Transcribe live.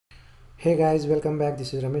Hey guys, welcome back.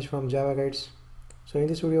 This is Ramesh from javaguides. So in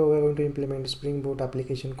this video we are going to implement Spring Boot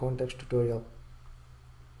application context tutorial.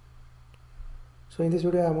 So in this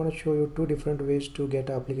video I want to show you two different ways to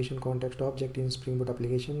get an application context object in Spring Boot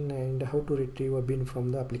application and how to retrieve a bin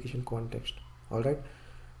from the application context. Alright,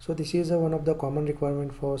 so this is one of the common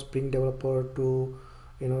requirement for Spring developer to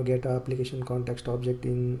get an application context object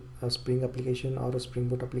in a Spring application or a Spring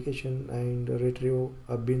Boot application and retrieve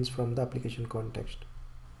bins from the application context.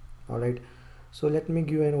 Alright, so let me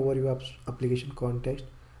give an overview of application context.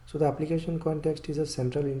 So the application context is a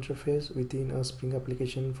central interface within a Spring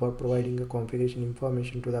application for providing a configuration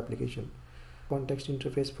information to the application. Context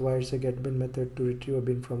interface provides a getBean method to retrieve a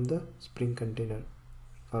bin from the Spring container.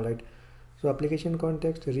 Alright, so application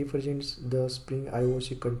context represents the Spring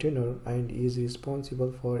IoC container and is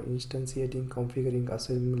responsible for instantiating, configuring,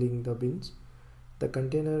 assembling the bins. The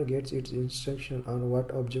container gets its instruction on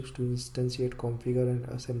what objects to instantiate, configure and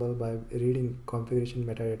assemble by reading configuration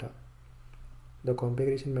metadata. The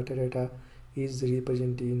configuration metadata is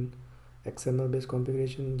represented in XML based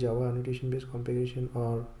configuration, Java annotation based configuration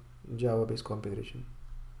or Java based configuration.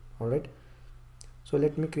 Alright, so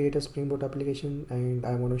let me create a Spring Boot application and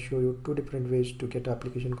I want to show you two different ways to get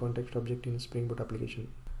application context object in Spring Boot application.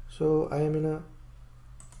 So I am in a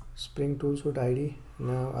Spring toolsuit ID.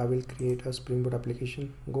 Now I will create a Spring Boot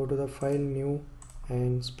application. Go to the file, new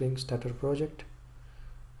and Spring starter project,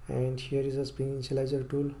 and here is a Spring initializer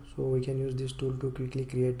tool, so we can use this tool to quickly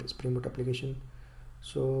create a Spring Boot application.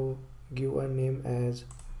 So give a name as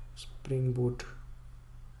Spring Boot.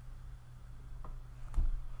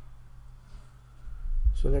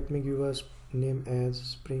 So let me give a name as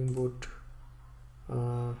Spring Boot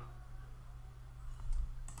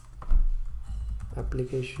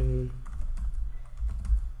application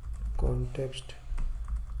context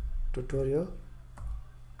tutorial.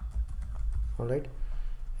 Alright,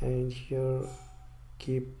 and here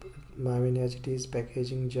keep main as it is,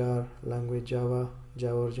 packaging jar, language Java,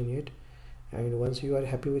 Java version 8, and once you are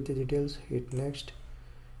happy with the details, hit next.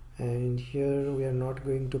 And here we are not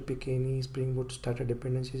going to pick any Spring Boot starter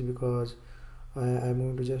dependencies because I'm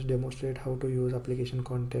going to just demonstrate how to use application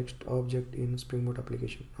context object in Spring Boot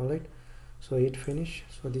application. Alright, so hit finish.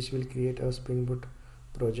 So this will create a Spring Boot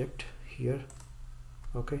project here.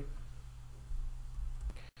 Okay,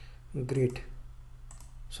 great.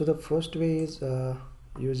 So the first way is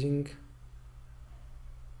using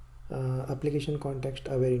application context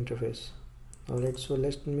aware interface. Alright, so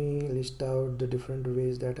let me list out the different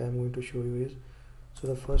ways that I'm going to show you is. So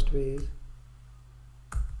the first way is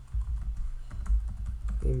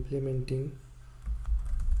implementing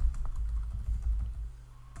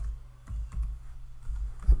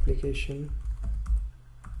application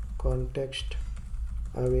context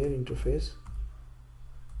aware interface.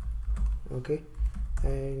 Okay,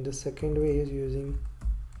 and the second way is using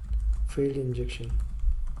field injection.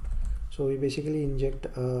 So we basically inject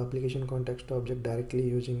application context object directly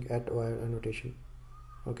using @wire annotation.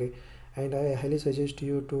 Okay, and I highly suggest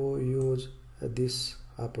you to use this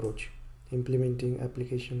approach, implementing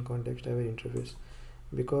application context aware interface,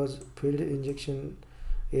 because field injection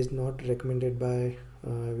is not recommended by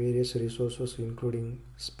various resources including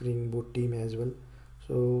Spring Boot team as well.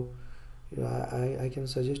 So I can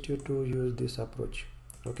suggest you to use this approach.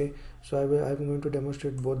 Okay, so I'm going to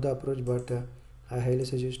demonstrate both the approach, but I highly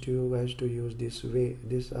suggest you guys to use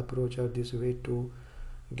this approach or this way to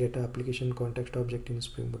get an application context object in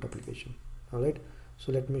Spring Boot application. Alright,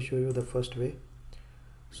 so let me show you the first way.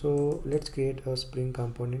 So let's create a Spring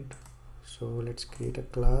component. So let's create a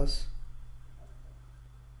class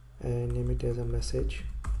and name it as a message.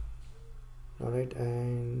 Alright,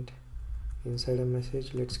 and inside a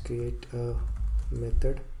message let's create a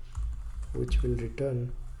method which will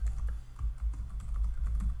return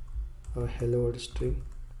a hello world string.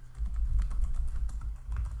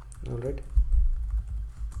 Alright,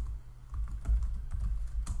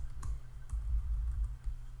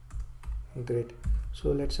 great.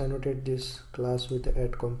 So let's annotate this class with the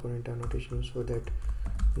add component annotation so that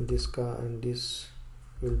this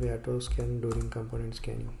will be auto scan during component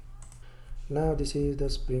scanning. Now this is the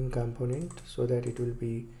Spring component, so that it will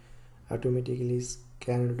be automatically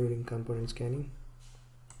scanned during component scanning.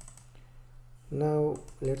 Now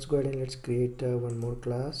let's go ahead and let's create one more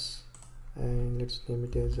class and let's name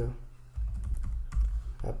it as a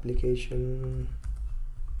application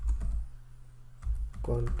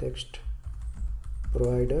context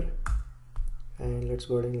provider, and let's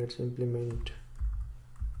go ahead and let's implement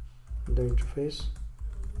the interface.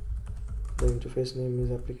 The interface name is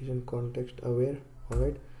application context aware.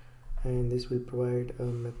 Alright, and this will provide a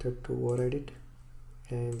method to override it,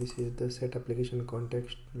 and this is the set application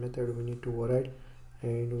context method we need to override,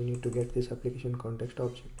 and we need to get this application context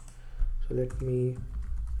object. So let me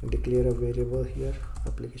declare a variable here,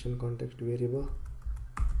 application context variable,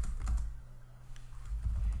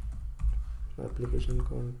 application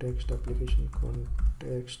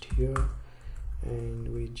context here, and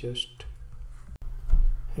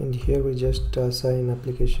here we just assign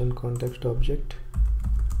application context object.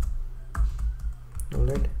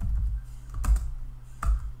 Alright,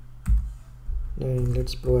 and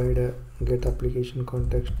let's provide a get application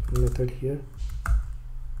context method here.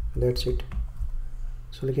 That's it.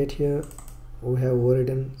 So look at here, we have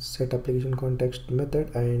overridden set application context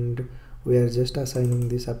method, and we are just assigning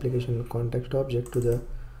this application context object to the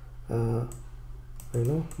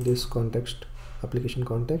this context application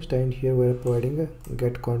context, and here we are providing a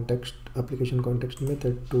get context application context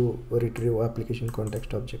method to retrieve application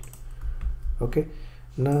context object. Okay,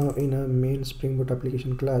 now in a main Spring Boot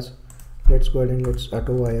application class, let's go ahead and let's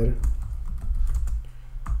auto wire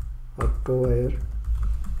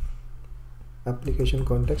application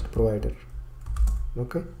context provider.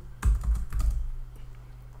 Okay,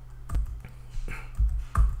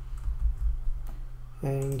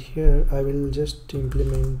 and here I will just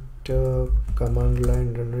implement a command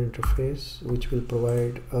line runner interface, which will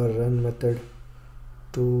provide a run method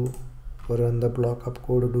to run the block of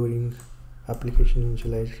code during application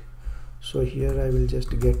initialize. So here I will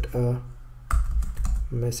just get a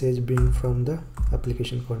message bin from the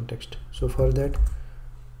application context. So for that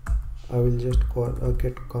I will just call a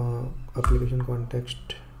get application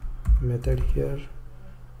context method here,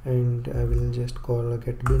 and I will just call a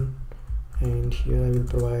getBean, and here I will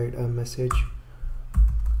provide a message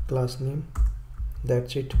class name.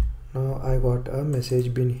 That's it. Now I got a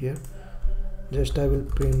message bin here. Just I will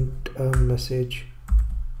print a message.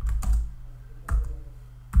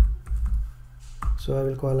 So I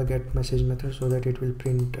will call a get message method so that it will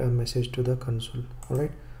print a message to the console.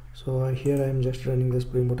 Alright, so here I am just running the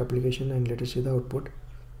Spring Boot application, and let us see the output.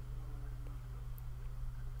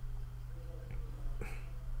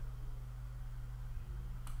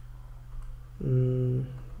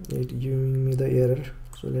 It giving me the error,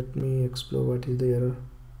 so let me explore what is the error.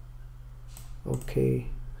 Okay,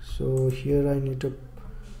 so here I need to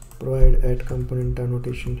provide add component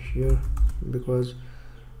annotation here, because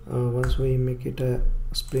once we make it a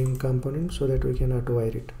Spring component, so that we can auto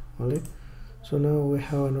wire it. Alright, so now we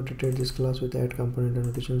have annotated this class with add component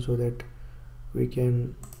annotation so that we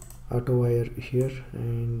can auto wire here,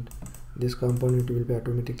 and this component will be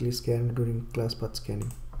automatically scanned during class path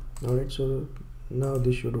scanning. Alright, so now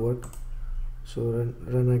this should work. So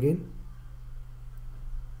run again.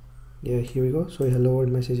 Yeah, here we go. So hello world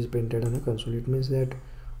message is printed on a console. It means that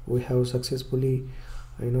we have successfully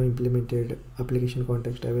implemented application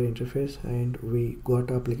context aware interface, and we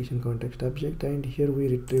got application context object, and here we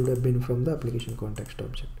retrieved a bin from the application context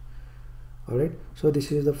object. Alright, so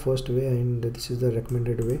this is the first way, and this is the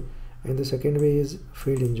recommended way, and the second way is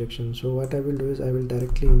field injection. So what I will do is I will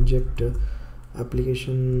directly inject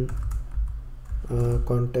application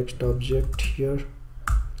context object here.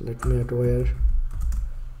 Let me auto wire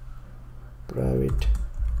private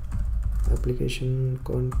application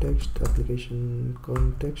context.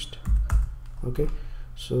 Okay,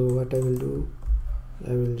 so what I will do,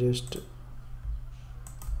 I will just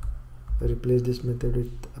replace this method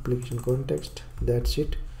with application context. That's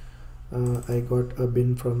it. I got a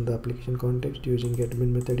bin from the application context using getBean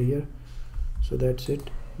method here. So that's it.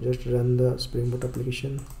 Just run the Spring Boot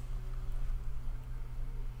application.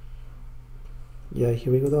 Yeah,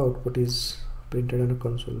 here we go. The output is printed on a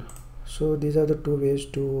console. So these are the two ways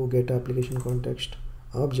to get application context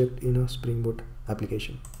object in a Spring Boot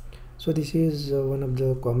application. So this is one of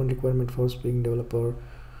the common requirement for Spring developer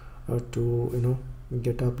to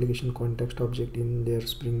get application context object in their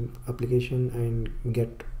Spring application and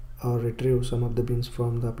get or retrieve some of the bins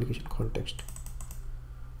from the application context.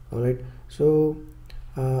 Alright, so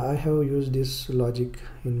I have used this logic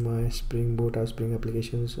in my Spring Boot or Spring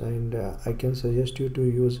applications, and I can suggest you to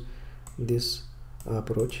use this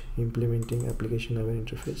approach, implementing application aware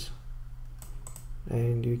interface.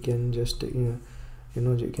 And you can just you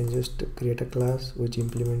can just create a class which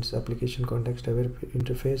implements application context aware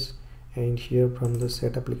interface, and here from the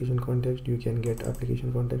set application context you can get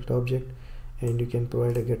application context object, and you can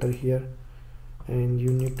provide a getter here, and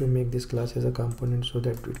you need to make this class as a component so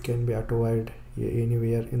that it can be auto wired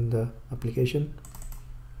anywhere in the application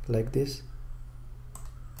like this,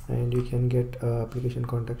 and you can get application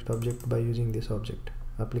context object by using this object,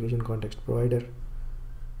 application context provider.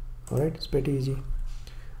 Alright, it's pretty easy.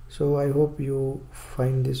 So I hope you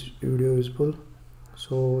find this video useful.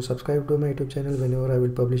 So subscribe to my YouTube channel. Whenever I will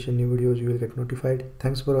publish a new videos, you will get notified.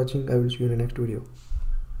 Thanks for watching. I will see you in the next video.